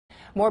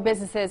More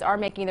businesses are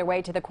making their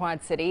way to the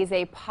Quad Cities.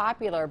 A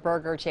popular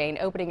burger chain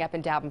opening up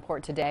in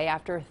Davenport today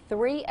after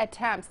 3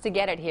 attempts to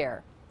get it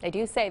here. They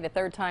do say the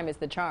third time is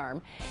the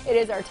charm. It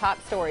is our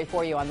top story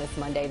for you on this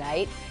Monday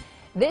night.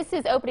 This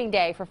is opening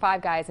day for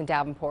Five Guys in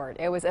Davenport.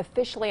 It was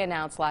officially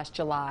announced last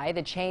July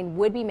the chain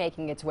would be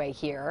making its way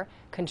here.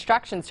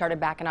 Construction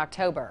started back in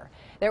October.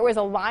 There was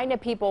a line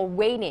of people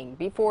waiting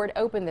before it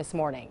opened this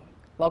morning.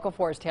 Local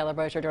 4's Taylor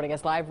Bosher joining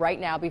us live right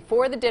now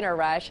before the dinner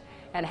rush.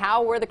 And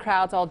how were the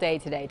crowds all day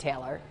today,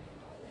 Taylor?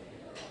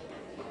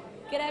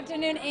 Good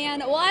afternoon, Ann.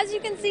 Well, as you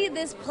can see,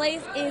 this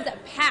place is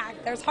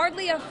packed. There's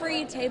hardly a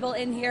free table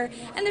in here,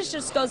 and this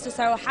just goes to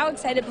show how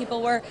excited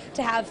people were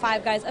to have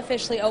Five Guys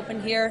officially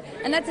open here.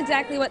 And that's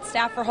exactly what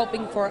staff were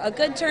hoping for, a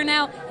good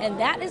turnout, and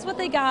that is what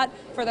they got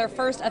for their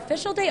first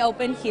official day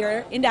open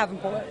here in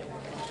Davenport.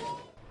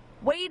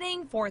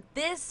 Waiting for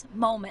this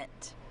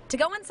moment to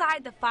go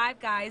inside the Five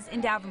Guys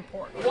in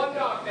Davenport.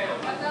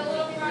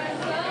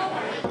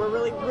 We're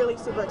really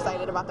super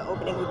excited about the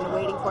opening. We've been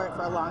waiting for it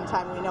for a long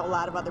time. We know a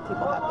lot of other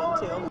people have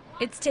been too.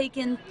 It's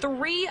taken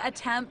 3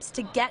 attempts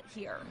to get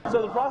here.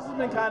 So the process has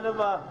been kind of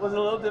was a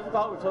little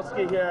difficult. We were supposed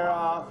to get here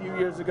a few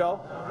years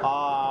ago.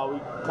 We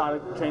kind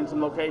of changed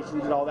some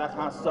locations and all that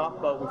kind of stuff,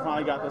 but we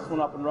finally got this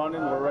one up and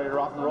running. We're ready to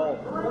rock and roll.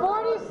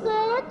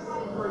 46.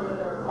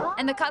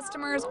 And the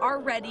customers are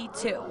ready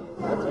too.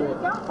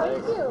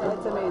 Thank you.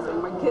 It's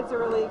amazing. My kids are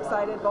really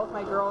excited. Both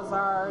my girls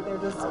are.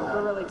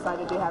 We're really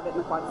excited to have it in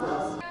the Quad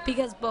Cities.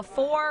 Because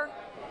before,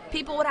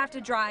 people would have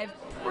to drive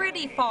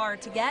pretty far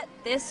to get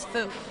this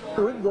food.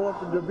 We'd go up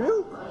to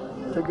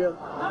Dubuque to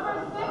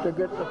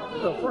get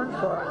the French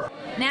fries.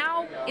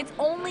 Now, it's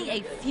only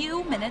a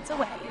few minutes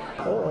away.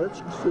 Oh,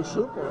 it's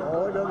super.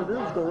 All I got to do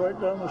is go right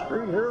down the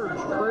street here and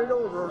straight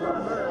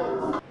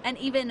over. And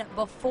even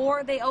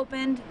before they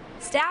opened,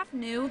 staff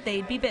knew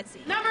they'd be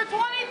busy. Number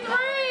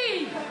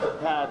 23!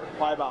 We've had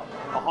probably about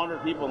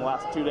 100 people in the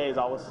last 2 days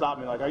always stop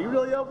me like, are you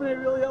really opening?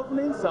 Are you really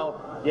opening?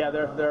 So, yeah,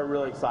 they're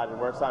really excited.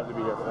 We're excited to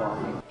be here for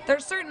them.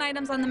 There's certain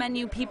items on the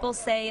menu people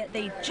say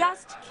they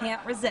just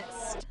can't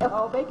resist.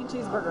 Oh, bacon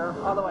cheeseburger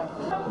all the way.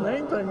 The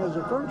main thing is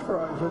the French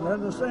fries, and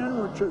then the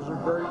sandwiches are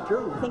great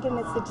too. Thinking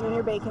it's the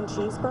junior bacon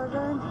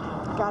cheeseburger.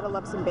 Gotta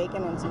love some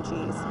bacon and some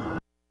cheese.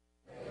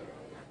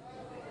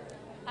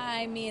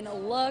 I mean,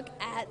 look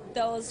at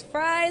those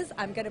fries.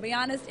 I'm going to be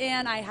honest,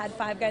 Ann, I had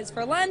Five Guys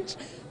for lunch,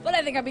 but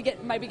I think I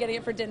might be getting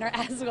it for dinner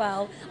as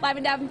well. Live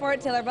in Davenport,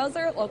 Taylor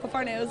Bosher, Local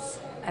 4 News.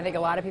 I think a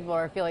lot of people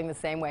are feeling the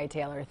same way,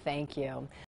 Taylor. Thank you.